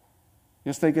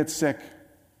 Yes, they get sick.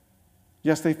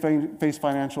 Yes, they face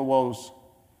financial woes.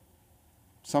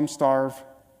 Some starve.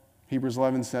 Hebrews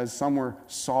 11 says some were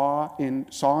sawn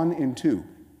in two.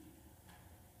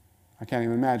 I can't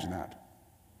even imagine that.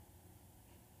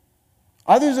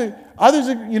 Others,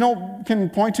 can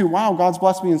point to, wow, God's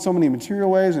blessed me in so many material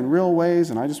ways and real ways,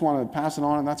 and I just want to pass it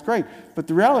on, and that's great. But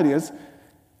the reality is,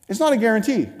 it's not a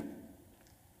guarantee.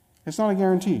 It's not a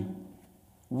guarantee.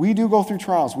 We do go through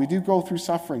trials. We do go through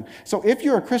suffering. So if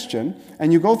you're a Christian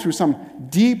and you go through some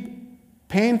deep,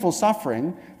 painful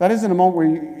suffering, that isn't a moment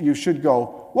where you should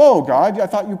go, whoa, God, I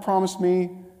thought you promised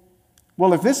me.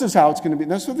 Well, if this is how it's going to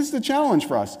be, so this is the challenge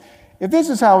for us. If this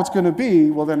is how it's going to be,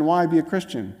 well, then why be a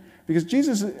Christian? Because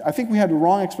Jesus, I think we had the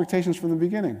wrong expectations from the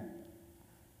beginning.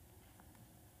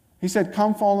 He said,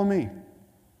 come follow me.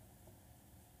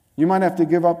 You might have to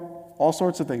give up all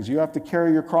sorts of things. You have to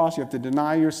carry your cross. You have to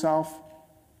deny yourself.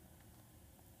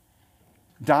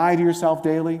 Die to yourself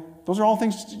daily. Those are all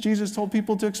things Jesus told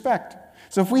people to expect.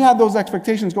 So if we had those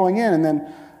expectations going in and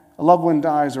then a loved one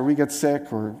dies or we get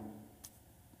sick or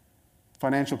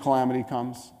financial calamity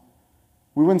comes,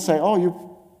 we wouldn't say,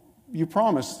 oh, you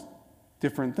promised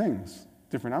different things,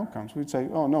 different outcomes. We'd say,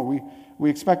 oh, no, we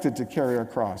expected to carry our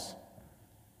cross.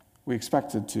 We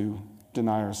expected to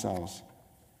deny ourselves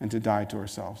and to die to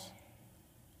ourselves.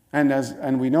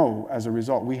 And we know, as a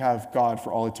result, we have God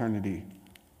for all eternity.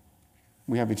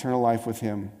 We have eternal life with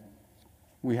Him.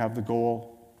 We have the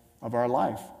goal of our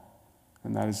life,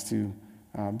 and that is to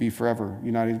be forever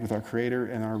united with our Creator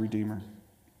and our Redeemer.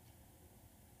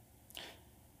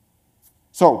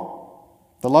 So,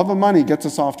 the love of money gets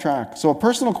us off track. So a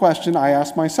personal question I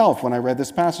asked myself when I read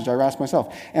this passage, I asked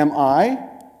myself,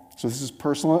 so this is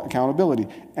personal accountability,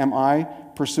 am I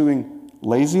pursuing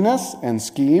laziness and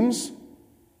schemes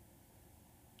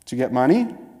to get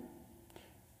money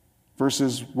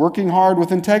versus working hard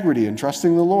with integrity and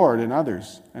trusting the Lord and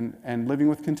others and living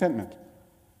with contentment?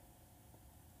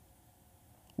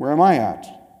 Where am I at?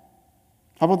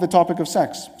 How about the topic of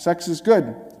sex? Sex is good.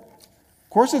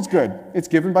 Of course it's good. It's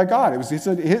given by God. It was his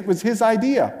idea.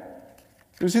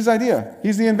 It was his idea.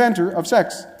 He's the inventor of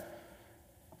sex.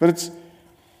 But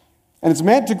it's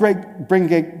meant to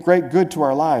bring great good to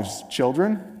our lives.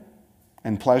 Children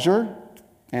and pleasure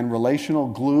and relational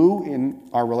glue in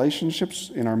our relationships,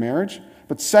 in our marriage.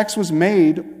 But sex was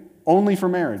made only for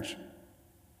marriage.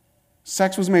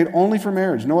 Sex was made only for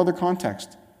marriage, no other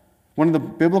context. One of the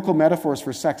biblical metaphors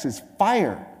for sex is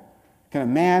fire. Can a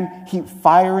man heap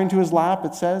fire into his lap,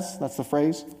 it says? That's the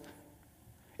phrase.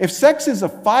 If sex is a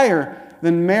fire,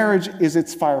 then marriage is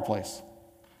its fireplace.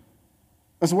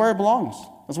 That's where it belongs.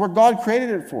 That's where God created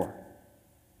it for.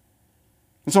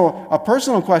 And so a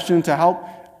personal question to help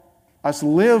us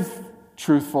live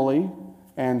truthfully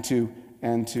and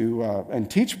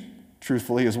teach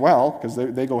truthfully as well, because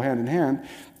they go hand in hand,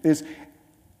 is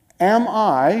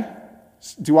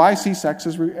do I see sex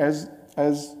as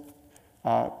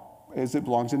it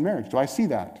belongs in marriage? Do I see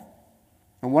that?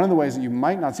 And one of the ways that you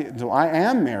might not see it, so I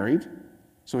am married,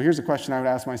 so here's a question I would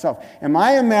ask myself. Am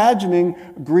I imagining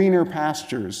greener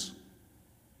pastures?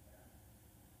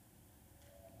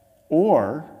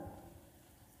 Or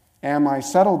am I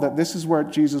settled that this is where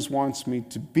Jesus wants me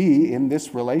to be in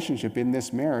this relationship, in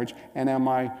this marriage, and am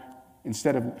I,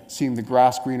 instead of seeing the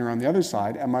grass greener on the other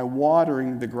side, am I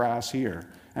watering the grass here?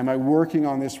 Am I working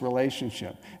on this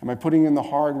relationship? Am I putting in the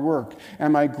hard work?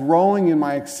 Am I growing in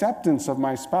my acceptance of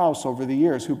my spouse over the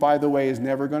years, who, by the way, is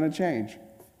never going to change?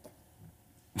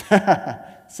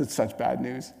 It's such bad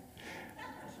news.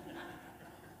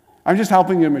 I'm just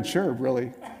helping you mature,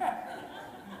 really.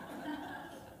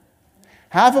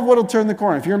 Half of what will turn the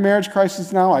corner, if you're in a marriage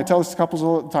crisis now, I tell this to couples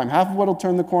all the time, half of what will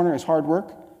turn the corner is hard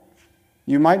work.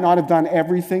 You might not have done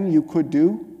everything you could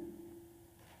do.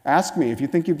 Ask me. If you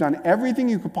think you've done everything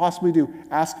you could possibly do,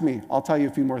 ask me. I'll tell you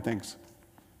a few more things.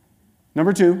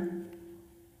 Number 2,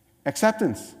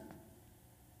 acceptance.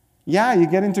 Yeah, you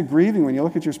get into grieving when you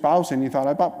look at your spouse and you thought,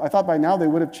 I thought by now they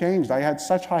would have changed. I had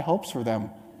such high hopes for them.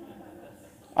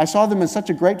 I saw them as such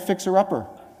a great fixer-upper.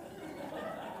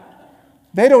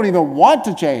 They don't even want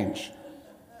to change.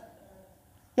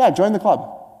 Yeah, join the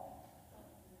club.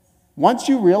 Once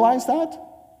you realize that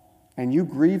and you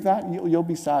grieve that, you'll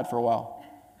be sad for a while.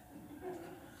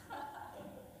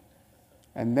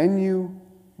 And then you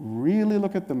really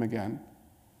look at them again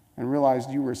and realize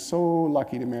you were so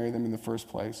lucky to marry them in the first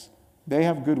place. They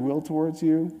have goodwill towards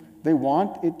you. They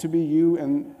want it to be you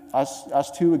and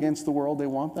us two against the world. They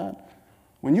want that.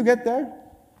 When you get there,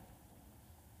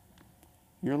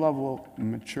 your love will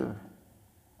mature.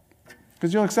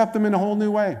 Because you'll accept them in a whole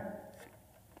new way.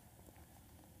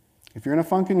 If you're in a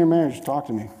funk in your marriage, talk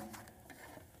to me.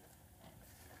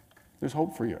 There's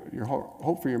hope for you.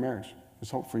 Hope for your marriage.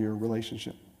 There's hope for your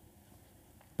relationship.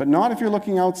 But not if you're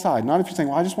looking outside. Not if you're saying,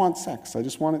 well, I just want sex. I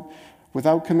just want it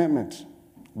without commitment.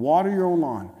 Water your own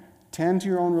lawn. Tend to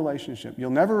your own relationship.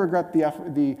 You'll never regret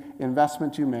the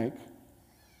investment you make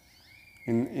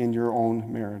in your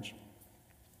own marriage.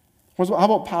 How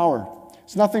about power?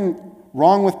 There's nothing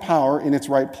wrong with power in its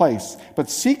right place. But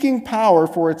seeking power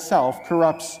for itself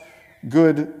corrupts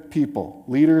good people,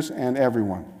 leaders, and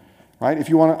everyone. Right? If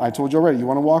you want to, I told you already, you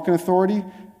want to walk in authority,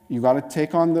 you got to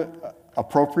take on the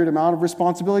appropriate amount of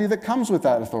responsibility that comes with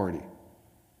that authority.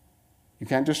 You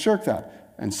can't just shirk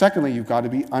that. And secondly, you've got to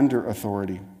be under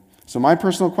authority. So my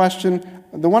personal question,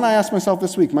 the one I asked myself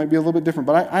this week might be a little bit different,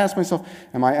 but I asked myself,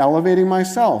 am I elevating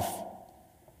myself?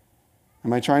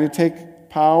 Am I trying to take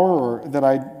power or that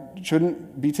I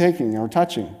shouldn't be taking or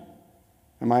touching?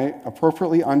 Am I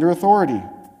appropriately under authority?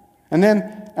 And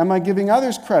then, am I giving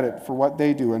others credit for what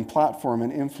they do and platform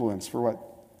and influence for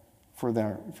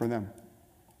them?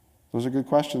 Those are good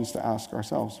questions to ask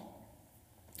ourselves.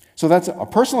 So that's a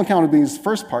personal accountability is the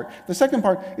first part. The second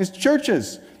part is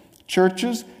churches.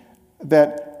 Churches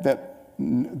that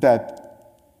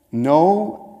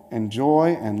know,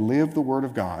 enjoy, and live the Word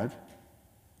of God.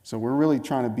 So we're really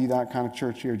trying to be that kind of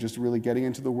church here, just really getting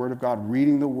into the Word of God,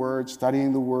 reading the Word,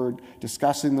 studying the Word,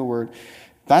 discussing the Word.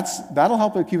 That'll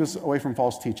help to keep us away from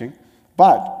false teaching,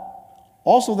 but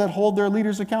also that hold their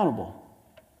leaders accountable.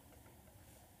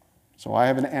 So I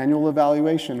have an annual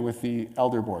evaluation with the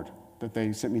elder board that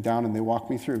they sit me down and they walk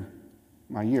me through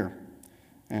my year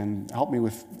and help me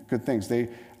with good things. I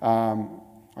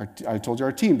told you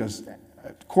our team does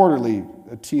quarterly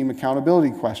team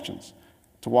accountability questions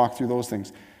to walk through those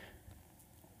things.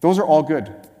 Those are all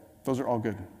good.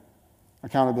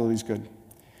 Accountability is good.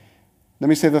 Let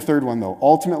me say the third one, though.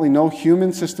 Ultimately, no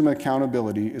human system of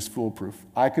accountability is foolproof.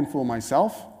 I can fool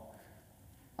myself.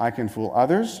 I can fool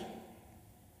others.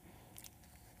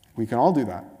 We can all do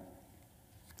that.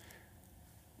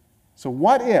 So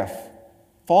what if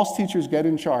false teachers get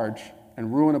in charge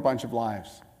and ruin a bunch of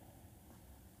lives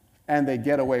and they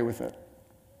get away with it?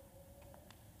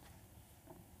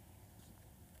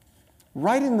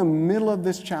 Right in the middle of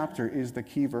this chapter is the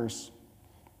key verse,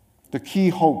 the key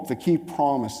hope, the key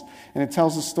promise. And it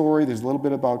tells a story. There's a little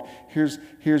bit about, here's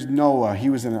Noah. He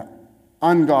was in an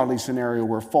ungodly scenario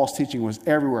where false teaching was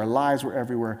everywhere, lies were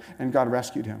everywhere, and God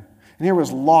rescued him. And here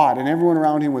was Lot, and everyone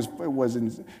around him was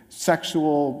in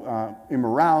sexual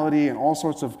immorality and all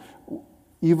sorts of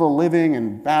evil living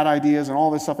and bad ideas and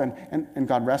all this stuff, and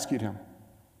God rescued him.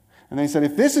 And they said,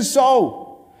 if this is so,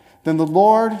 then the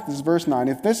Lord, this is verse 9,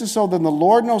 if this is so, then the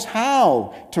Lord knows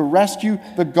how to rescue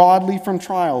the godly from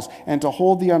trials and to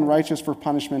hold the unrighteous for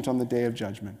punishment on the day of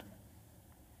judgment.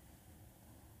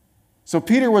 So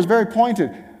Peter was very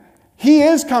pointed. He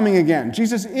is coming again.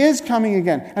 Jesus is coming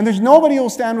again. And there's nobody who will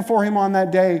stand before him on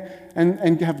that day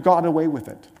and have got away with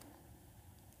it.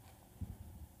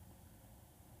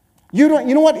 You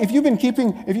know what? If you've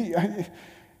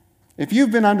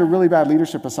been under really bad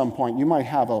leadership at some point, you might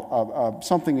have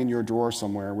something in your drawer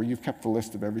somewhere where you've kept a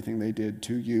list of everything they did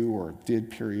to you or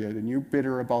did, period, and you're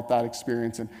bitter about that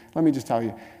experience. And let me just tell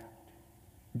you,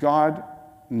 God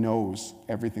knows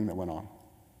everything that went on.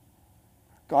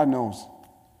 God knows.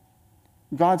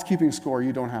 God's keeping score.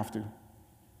 You don't have to.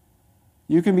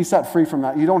 You can be set free from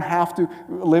that. You don't have to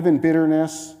live in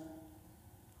bitterness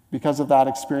because of that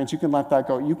experience. You can let that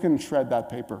go. You can shred that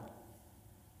paper.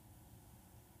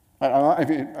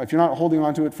 If you're not holding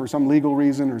on to it for some legal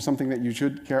reason or something that you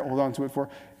should hold on to it for,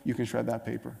 you can shred that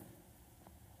paper.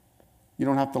 You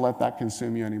don't have to let that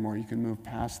consume you anymore. You can move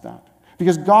past that.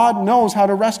 Because God knows how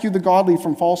to rescue the godly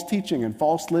from false teaching and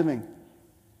false living.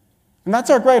 And that's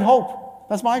our great hope.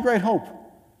 That's my great hope.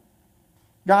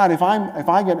 God, if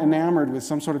I get enamored with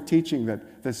some sort of teaching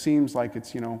that seems like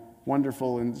it's,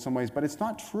 wonderful in some ways, but it's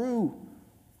not true,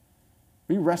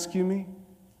 will you rescue me?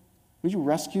 Would you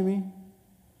rescue me?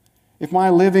 If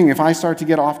I start to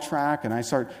get off track and I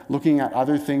start looking at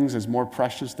other things as more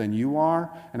precious than you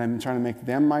are, and I'm trying to make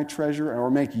them my treasure or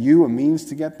make you a means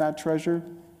to get that treasure,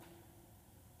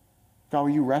 God, will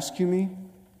you rescue me?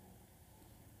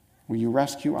 Will you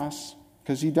rescue us?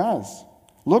 Because he does.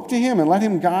 Look to him and let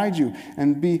him guide you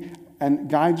and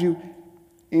guide you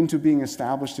into being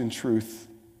established in truth,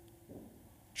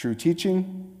 true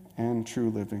teaching and true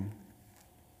living.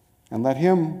 And let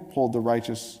him hold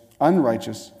the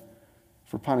unrighteous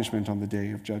for punishment on the day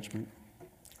of judgment.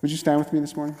 Would you stand with me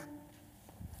this morning?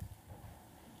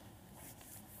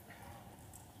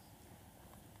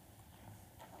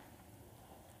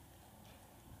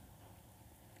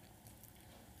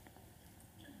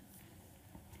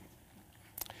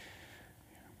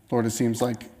 Lord, it seems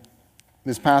like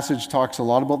This passage talks a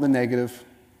lot about the negative.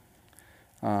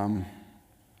 But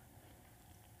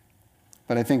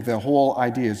I think the whole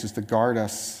idea is just to guard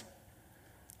us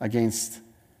against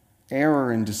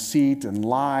error and deceit and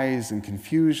lies and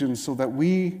confusion so that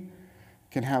we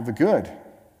can have the good.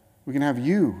 We can have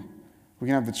you. We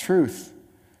can have the truth.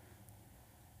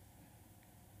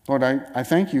 Lord, I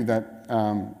thank you that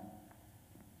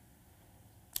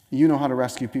you know how to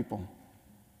rescue people.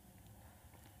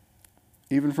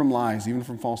 Even from lies, even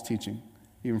from false teaching,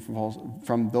 even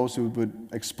from those who would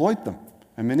exploit them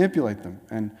and manipulate them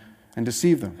and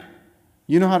deceive them.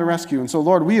 You know how to rescue. And so,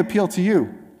 Lord, we appeal to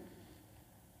you.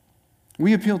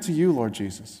 We appeal to you, Lord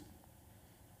Jesus.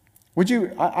 Would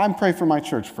you, I'm praying for my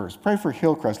church first. Pray for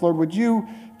Hillcrest. Lord, would you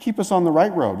keep us on the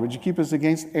right road? Would you keep us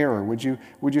against error? Would you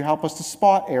help us to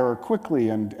spot error quickly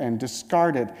and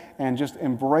discard it and just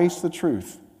embrace the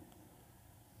truth?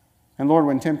 And Lord,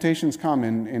 when temptations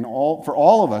come for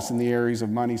all of us in the areas of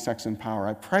money, sex, and power,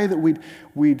 I pray that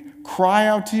we'd cry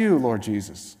out to you, Lord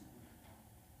Jesus.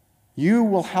 You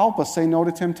will help us say no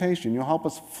to temptation. You'll help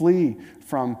us flee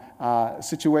from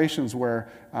situations where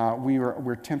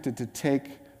we're tempted to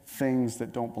take things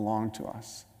that don't belong to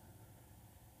us.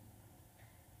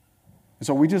 And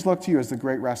so we just look to you as the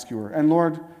great rescuer. And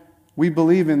Lord, we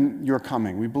believe in your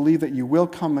coming. We believe that you will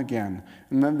come again.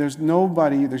 And that there's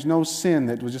no sin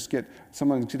that will just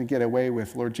someone's going to get away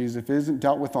with, Lord Jesus. If it isn't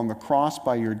dealt with on the cross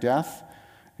by your death,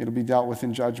 it'll be dealt with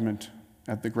in judgment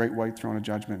at the great white throne of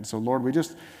judgment. So Lord, we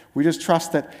just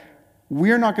trust that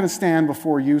we're not going to stand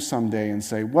before you someday and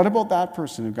say, what about that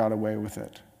person who got away with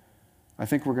it? I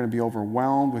think we're going to be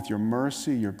overwhelmed with your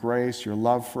mercy, your grace, your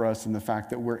love for us, and the fact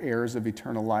that we're heirs of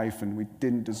eternal life and we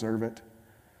didn't deserve it.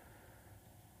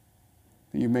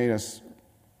 You made us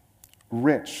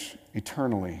rich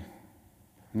eternally.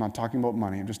 I'm not talking about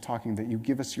money. I'm just talking that you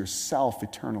give us yourself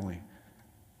eternally.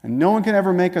 And no one can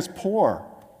ever make us poor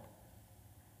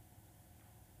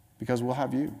because we'll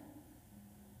have you.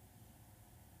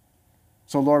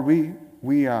 So, Lord, we're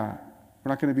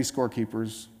not going to be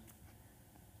scorekeepers.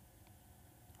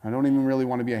 I don't even really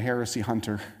want to be a heresy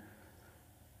hunter.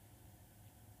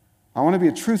 I want to be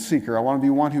a truth seeker. I want to be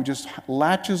one who just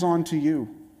latches on to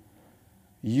you.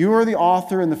 You are the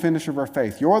author and the finisher of our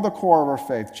faith. You're the core of our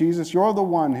faith. Jesus, you're the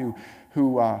one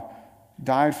who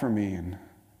died for me and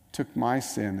took my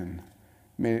sin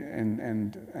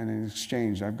and in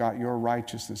exchange, I've got your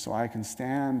righteousness so I can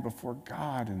stand before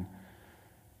God and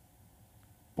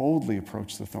boldly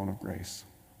approach the throne of grace.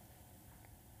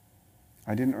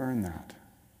 I didn't earn that,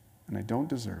 and I don't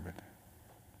deserve it,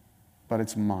 but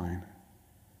it's mine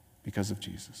because of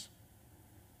Jesus.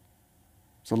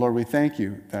 So, Lord, we thank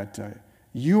you that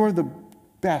you are the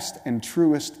best and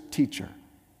truest teacher,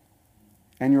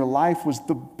 and your life was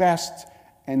the best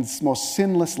and most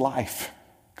sinless life,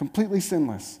 completely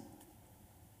sinless.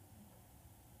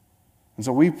 And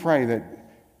so we pray that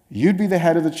you'd be the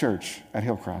head of the church at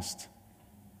Hillcrest,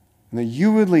 and that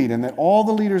you would lead, and that all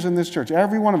the leaders in this church,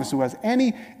 every one of us who has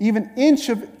any even inch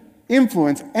of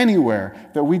influence anywhere,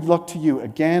 that we'd look to you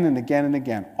again and again and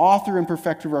again, author and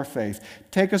perfecter of our faith.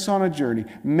 Take us on a journey.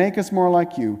 Make us more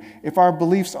like you. If our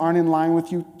beliefs aren't in line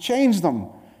with you, change them.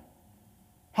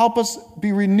 Help us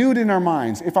be renewed in our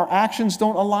minds. If our actions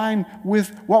don't align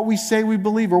with what we say we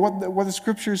believe or what the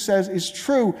Scripture says is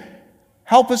true,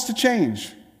 help us to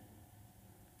change.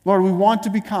 Lord, we want to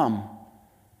become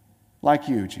like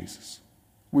you, Jesus.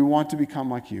 We want to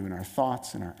become like you in our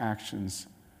thoughts and our actions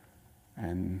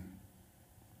and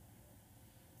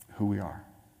who we are.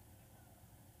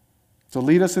 So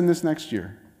lead us in this next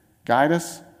year. Guide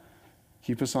us.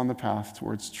 Keep us on the path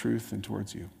towards truth and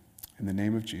towards you. In the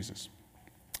name of Jesus.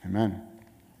 Amen.